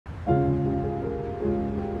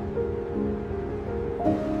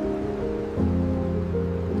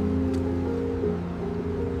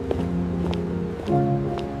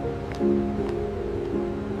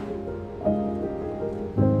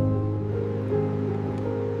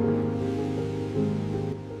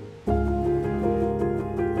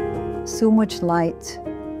so much light,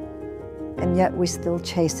 and yet we still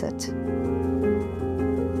chase it.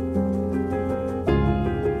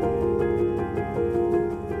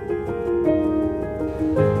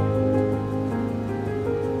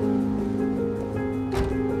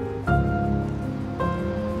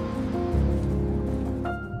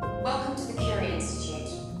 Welcome to the Curie Institute.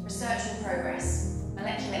 Research in progress.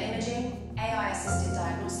 Molecular imaging, AI-assisted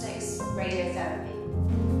diagnostics, radiotherapy.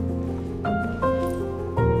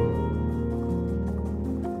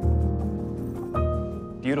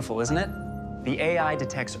 Beautiful, isn't it? The AI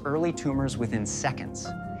detects early tumors within seconds.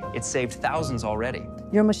 It's saved thousands already.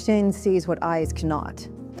 Your machine sees what eyes cannot.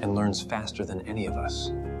 And learns faster than any of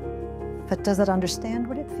us. But does it understand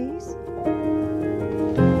what it sees?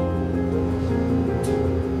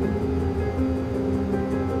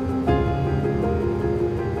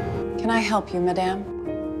 Can I help you,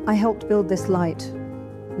 madame? I helped build this light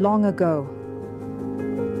long ago.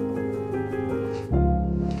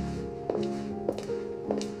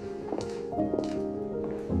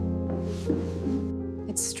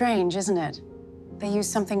 It's strange, isn't it? They use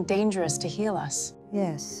something dangerous to heal us.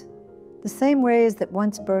 Yes. The same ways that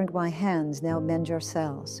once burned my hands now mend your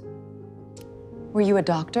cells. Were you a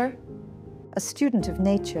doctor? A student of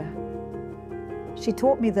nature. She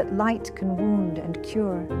taught me that light can wound and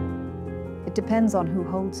cure. It depends on who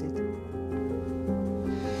holds it.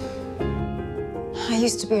 I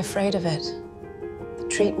used to be afraid of it. The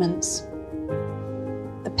treatments,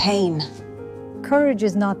 the pain. Courage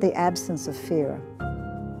is not the absence of fear.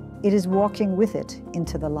 It is walking with it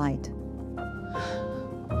into the light.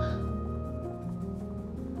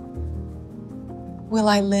 Will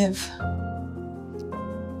I live?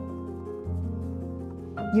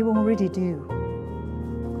 You already do.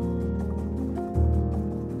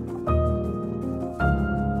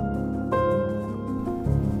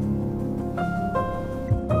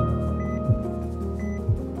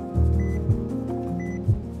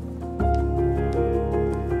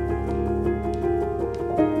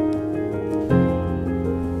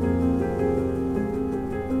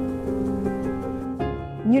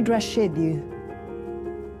 Nie dla siebie,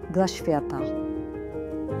 dla świata.